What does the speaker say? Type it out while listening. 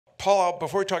Paul,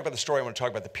 before we talk about the story, I want to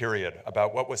talk about the period,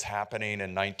 about what was happening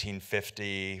in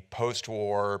 1950,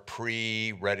 post-war,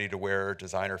 pre-ready-to-wear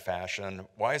designer fashion.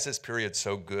 Why is this period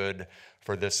so good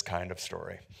for this kind of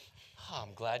story? Oh,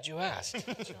 I'm glad you asked,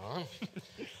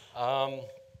 John.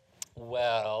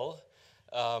 Well,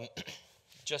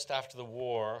 just after the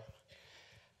war,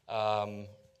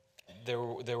 there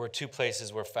were two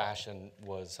places where fashion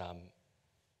was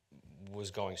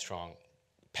going strong.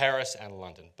 Paris and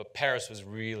London, but Paris was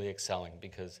really excelling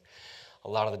because a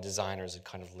lot of the designers had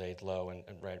kind of laid low, and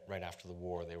right after the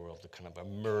war they were able to kind of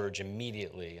emerge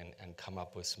immediately and come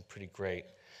up with some pretty great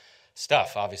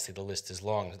stuff. Obviously the list is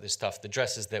long. The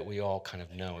dresses that we all kind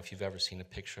of know. If you've ever seen a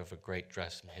picture of a great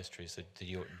dress in history, it's the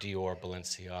Dior,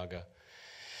 Balenciaga,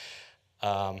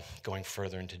 going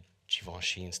further into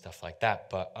Givenchy and stuff like that.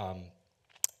 But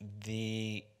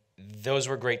those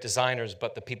were great designers,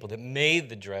 but the people that made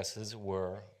the dresses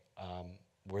were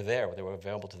there. They were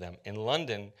available to them. In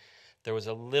London, there was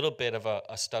a little bit of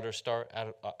a stutter start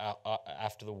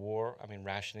after the war. I mean,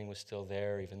 rationing was still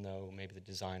there, even though maybe the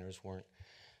designers weren't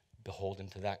beholden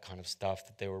to that kind of stuff,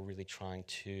 that they were really trying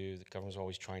to, the government was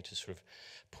always trying to sort of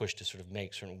push to sort of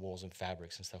make certain wools and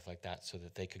fabrics and stuff like that so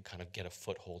that they could kind of get a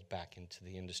foothold back into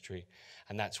the industry.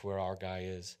 And that's where our guy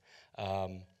is.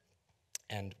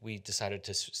 And we decided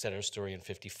to set our story in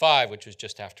 '55, which was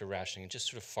just after rationing, and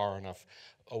just sort of far enough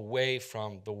away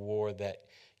from the war that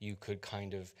you could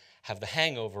kind of have the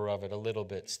hangover of it a little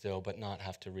bit still, but not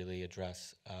have to really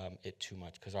address it too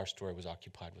much, because our story was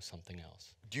occupied with something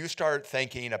else. Do you start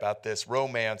thinking about this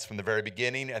romance from the very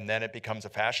beginning and then it becomes a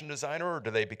fashion designer, or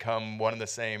do they become one and the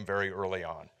same very early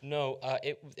on? No,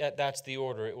 that's the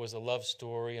order. It was a love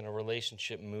story and a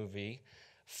relationship movie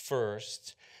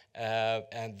first.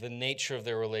 And the nature of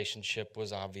their relationship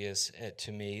was obvious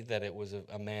to me, that it was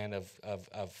a man of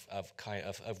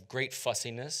great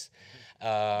fussiness,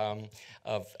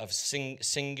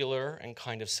 singular and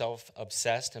kind of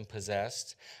self-obsessed and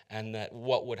possessed, and that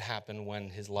what would happen when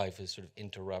his life is sort of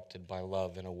interrupted by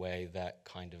love in a way that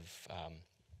kind of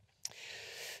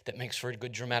that makes for a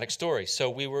good dramatic story. So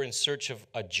we were in search of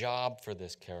a job for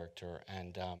this character,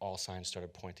 and all signs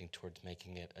started pointing towards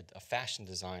making it a fashion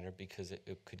designer, because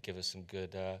it could give us some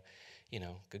good,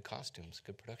 good costumes,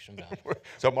 good production value.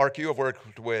 So Mark, you have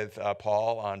worked with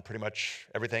Paul on pretty much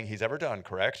everything he's ever done,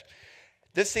 correct?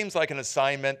 This seems like an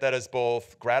assignment that is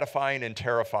both gratifying and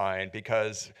terrifying,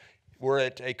 because were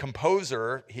it a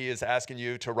composer, he is asking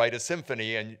you to write a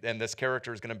symphony, and this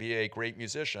character is going to be a great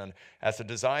musician. As a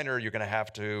designer, you're going to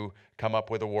have to come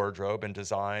up with a wardrobe and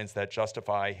designs that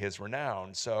justify his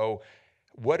renown. So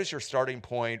what is your starting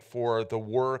point for the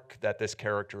work that this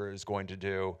character is going to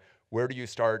do? Where do you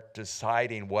start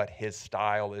deciding what his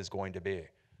style is going to be?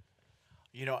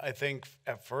 You know, I think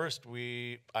at first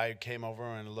I came over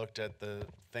and looked at the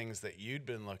things that you'd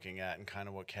been looking at and kind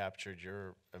of what captured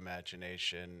your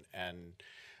imagination. And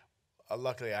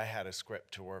luckily I had a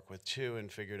script to work with too,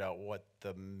 and figured out what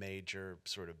the major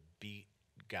sort of beat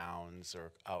gowns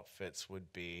or outfits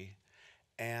would be.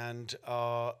 And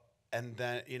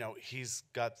then, he's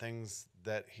got things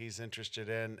that he's interested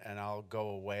in, and I'll go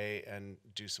away and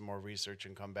do some more research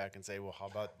and come back and say, well, how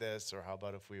about this? Or how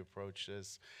about if we approach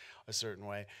this a certain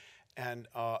way? And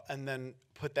then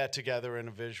put that together in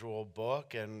a visual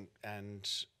book, and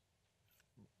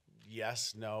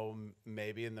yes, no,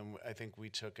 maybe. And then I think we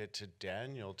took it to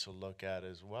Daniel to look at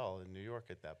as well in New York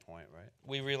at that point, right?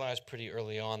 We realized pretty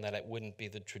early on that it wouldn't be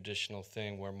the traditional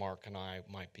thing where Mark and I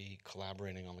might be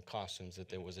collaborating on the costumes, that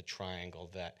there was a triangle,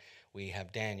 that we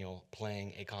have Daniel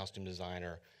playing a costume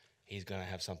designer. He's going to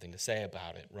have something to say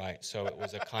about it, right? So it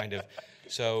was a kind of,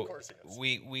 so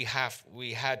we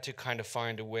had to kind of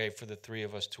find a way for the three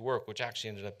of us to work, which actually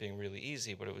ended up being really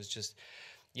easy. But it was just,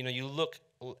 you look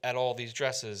at all these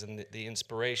dresses and the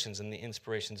inspirations, and the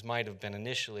inspirations might have been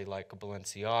initially like a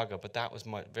Balenciaga, but that was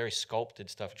very sculpted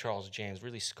stuff. Charles James,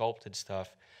 really sculpted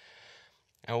stuff.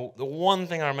 And the one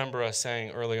thing I remember us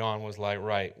saying early on was like,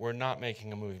 right, we're not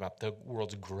making a movie about the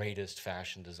world's greatest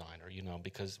fashion designer,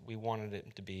 because we wanted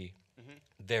it to be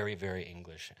very, very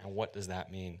English. And what does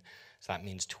that mean? So that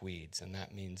means tweeds, and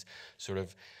that means sort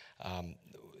of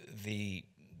the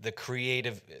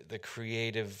creative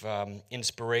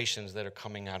inspirations that are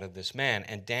coming out of this man.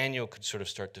 And Daniel could sort of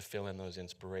start to fill in those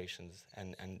inspirations,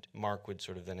 and Mark would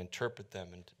sort of then interpret them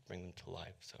and bring them to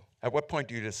life. So at what point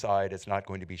do you decide it's not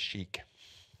going to be chic?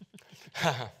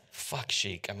 Fuck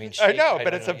chic. I mean, chic, I know,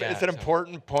 but it's an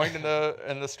important point in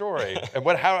the story. And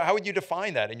how would you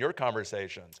define that in your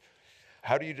conversations?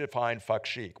 How do you define fuck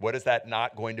chic? What is that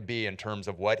not going to be in terms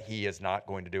of what he is not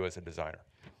going to do as a designer?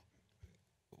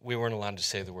 we weren't allowed to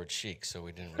say the word chic, so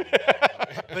we didn't.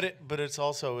 Really But it's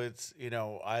also, you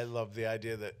know, I love the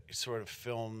idea that sort of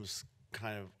films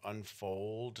kind of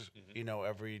unfold. You know,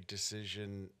 every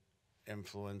decision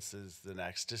influences the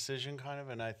next decision, kind of.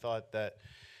 And I thought that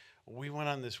we went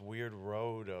on this weird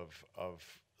road of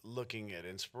looking at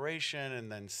inspiration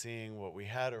and then seeing what we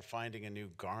had, or finding a new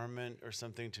garment or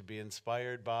something to be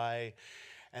inspired by,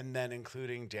 and then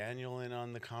including Daniel in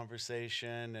on the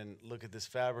conversation and look at this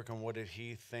fabric and what did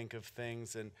he think of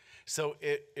things. And so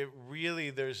it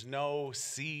really, there's no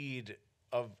seed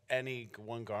of any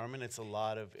one garment. It's a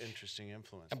lot of interesting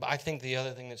influence. But I think the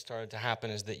other thing that started to happen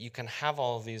is that you can have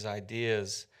all of these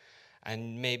ideas,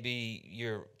 and maybe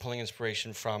you're pulling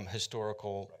inspiration from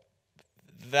historical.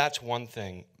 That's one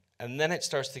thing. And then it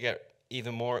starts to get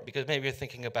even more, because maybe you're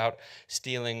thinking about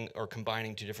stealing or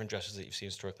combining two different dresses that you've seen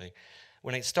historically.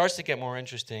 When it starts to get more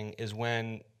interesting is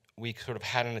when we sort of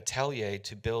had an atelier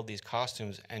to build these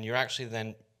costumes, and you're actually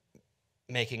then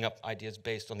making up ideas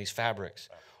based on these fabrics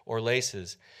or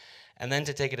laces. And then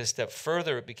to take it a step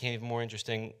further, it became even more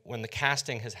interesting when the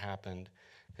casting has happened,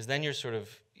 because then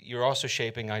you're also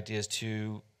shaping ideas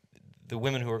to the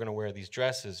women who are going to wear these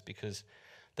dresses, because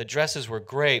the dresses were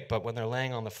great, but when they're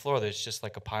laying on the floor, there's just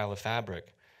like a pile of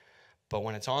fabric. But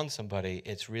when it's on somebody,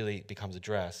 it's really becomes a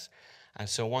dress. And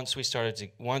so once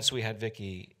we had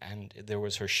Vicky and there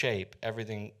was her shape,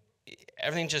 everything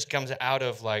just comes out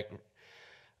of like,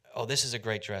 oh, this is a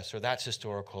great dress, or that's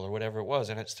historical, or whatever it was,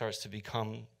 and it starts to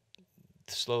become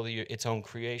slowly its own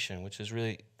creation, which is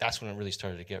really, that's when it really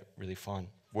started to get really fun.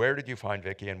 Where did you find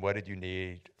Vicky, and what did you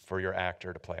need for your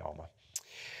actor to play Alma?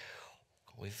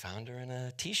 We found her in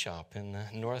a tea shop in the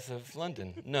north of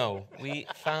London. No, we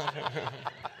found her.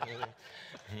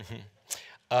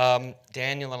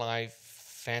 Daniel and I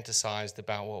fantasized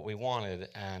about what we wanted,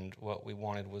 and what we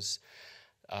wanted was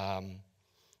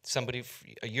somebody,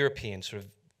 a European, sort of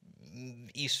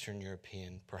Eastern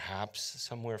European, perhaps,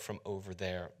 somewhere from over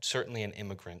there, certainly an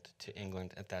immigrant to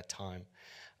England at that time.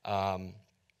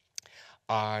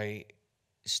 I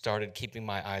started keeping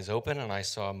my eyes open, and I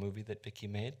saw a movie that Vicky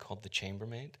made called The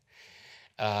Chambermaid,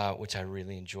 which I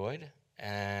really enjoyed.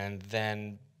 And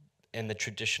then, in the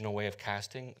traditional way of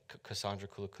casting, Cassandra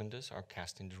Kulakundas, our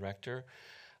casting director,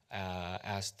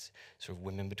 asked sort of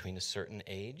women between a certain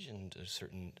age and a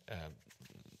certain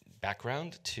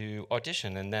background to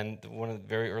audition. And then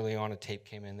very early on, a tape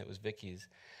came in that was Vicky's,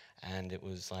 and it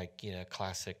was like, you know,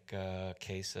 classic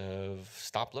case of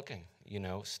stop looking. You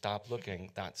know, stop looking.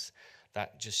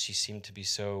 She seemed to be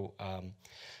so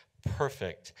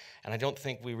perfect, and I don't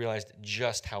think we realized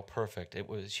just how perfect it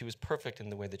was. She was perfect in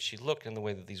the way that she looked, in the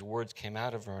way that these words came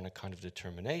out of her, and a kind of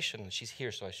determination. And she's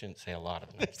here, so I shouldn't say a lot of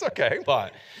them. It's okay.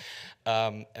 But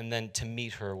and then to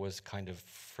meet her was kind of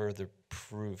further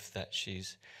proof that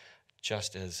she's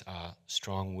just as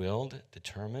strong-willed,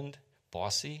 determined,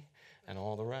 bossy, and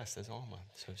all the rest as Alma.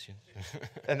 So she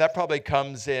And that probably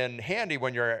comes in handy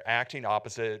when you're acting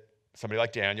opposite somebody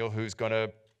like Daniel, who's going to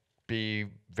be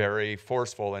very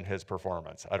forceful in his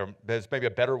performance. There's maybe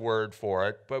a better word for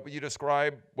it, but would you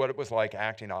describe what it was like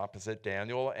acting opposite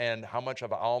Daniel, and how much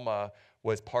of Alma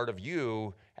was part of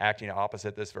you acting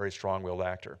opposite this very strong-willed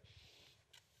actor?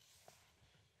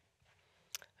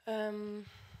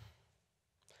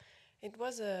 It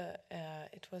was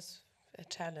a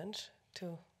challenge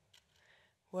to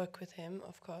work with him,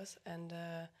 of course, and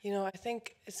you know, I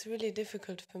think it's really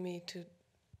difficult for me to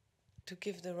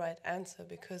give the right answer,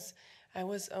 because I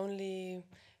was only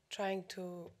trying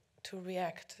to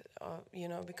react, you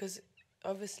know, because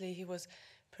obviously he was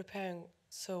preparing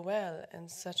so well and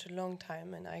such a long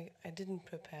time, and I didn't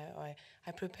prepare.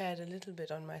 I prepared a little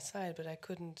bit on my side, but I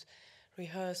couldn't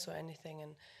rehearse or anything,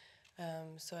 and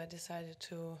so I decided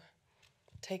to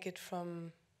take it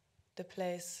from the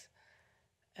place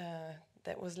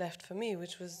that was left for me,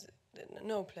 which was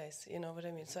no place, you know what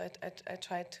I mean? So I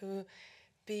tried to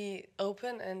be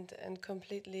open and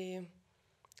completely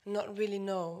not really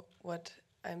know what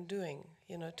I'm doing,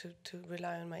 you know, to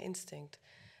rely on my instinct.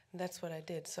 And that's what I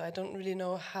did. So I don't really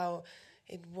know how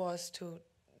it was to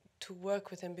work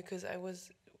with him, because I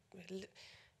was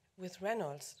with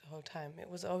Reynolds the whole time. It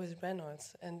was always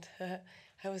Reynolds, and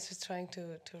I was just trying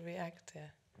to react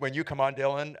there. When you come on,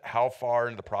 Dylan, how far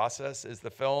into the process is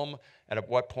the film, and at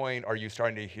what point are you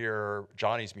starting to hear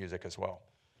Johnny's music as well?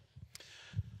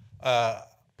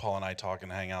 Paul and I talk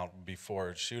and hang out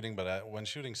before shooting, but when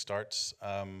shooting starts,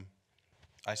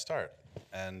 I start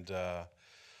and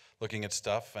looking at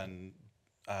stuff and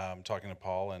talking to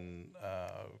Paul and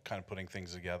kind of putting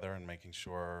things together and making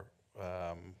sure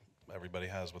everybody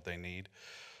has what they need.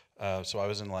 So I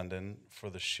was in London for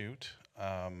the shoot.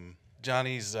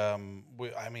 Johnny's,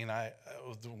 when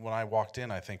I walked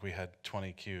in, I think we had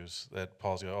 20 cues that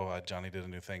Paul's go, oh, Johnny did a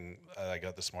new thing I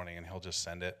got this morning, and he'll just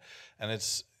send it. And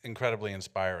it's incredibly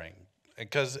inspiring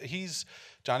because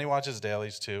Johnny watches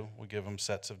dailies too. We give him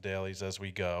sets of dailies as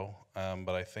we go,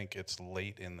 but I think it's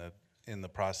late in the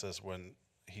process when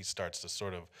he starts to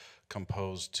sort of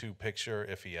compose to picture,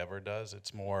 if he ever does.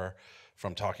 It's more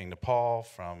from talking to Paul,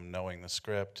 from knowing the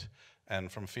script,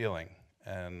 and from feeling.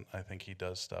 And I think he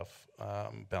does stuff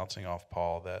bouncing off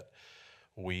Paul that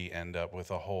we end up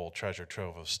with a whole treasure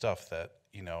trove of stuff that,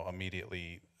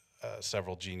 immediately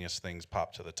several genius things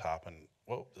pop to the top and,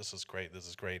 whoa, this is great, this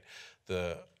is great.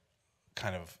 The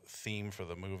kind of theme for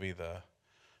the movie, the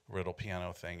riddle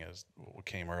piano thing,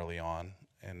 came early on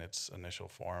in its initial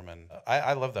form. And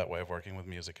I love that way of working with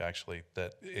music, actually,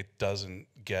 that it doesn't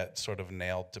get sort of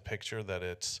nailed to picture, that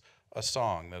it's a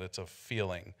song, that it's a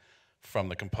feeling from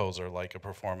the composer, like a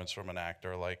performance from an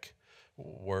actor, like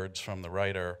words from the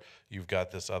writer. You've got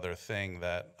this other thing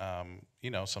that,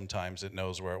 sometimes it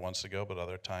knows where it wants to go, but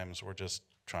other times we're just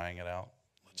trying it out.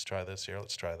 Let's try this here,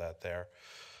 let's try that there.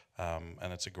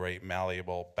 And it's a great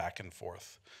malleable back and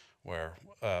forth where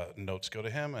notes go to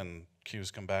him and cues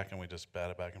come back and we just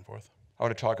bat it back and forth. I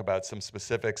want to talk about some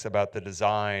specifics about the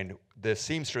design. The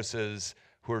seamstresses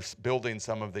who are building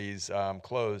some of these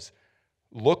clothes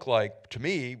look like, to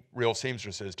me, real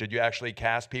seamstresses. Did you actually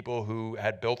cast people who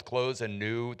had built clothes and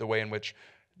knew the way in which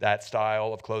that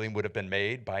style of clothing would have been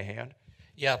made by hand?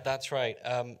 Yeah, that's right.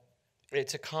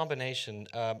 It's a combination.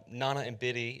 Nana and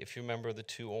Biddy, if you remember the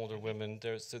two older women,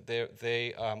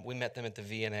 we met them at the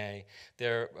V&A.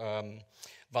 They're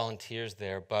volunteers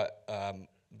there, but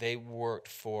they worked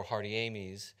for Hardy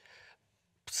Amy's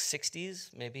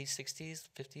 60s, maybe 60s,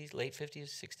 50s, late 50s,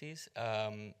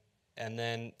 60s.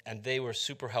 And they were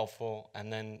super helpful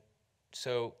and then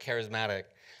so charismatic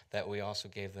that we also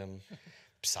gave them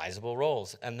sizable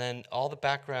roles. And then all the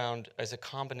background is a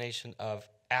combination of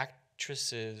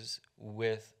actresses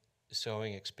with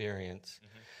sewing experience.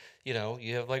 Mm-hmm.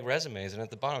 You have like resumes, and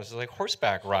at the bottom it's like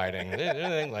horseback riding,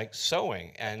 anything like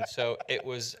sewing. And so it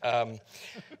was,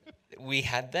 we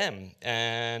had them,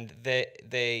 and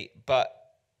but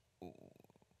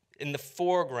in the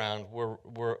foreground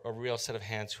were a real set of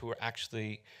hands who were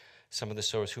actually some of the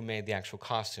sewers who made the actual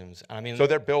costumes. I mean, so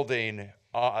they're building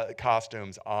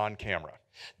costumes on camera.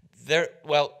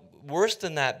 Worse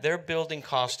than that, they're building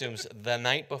costumes the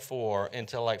night before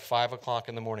until like 5 o'clock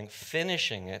in the morning,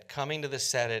 finishing it, coming to the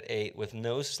set at 8 with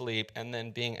no sleep, and then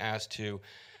being asked to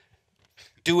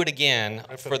do it again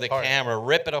for the camera,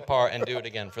 rip it apart, and do it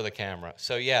again for the camera.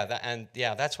 So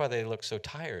that's why they look so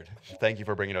tired. Thank you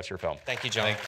for bringing us your film. Thank you, John.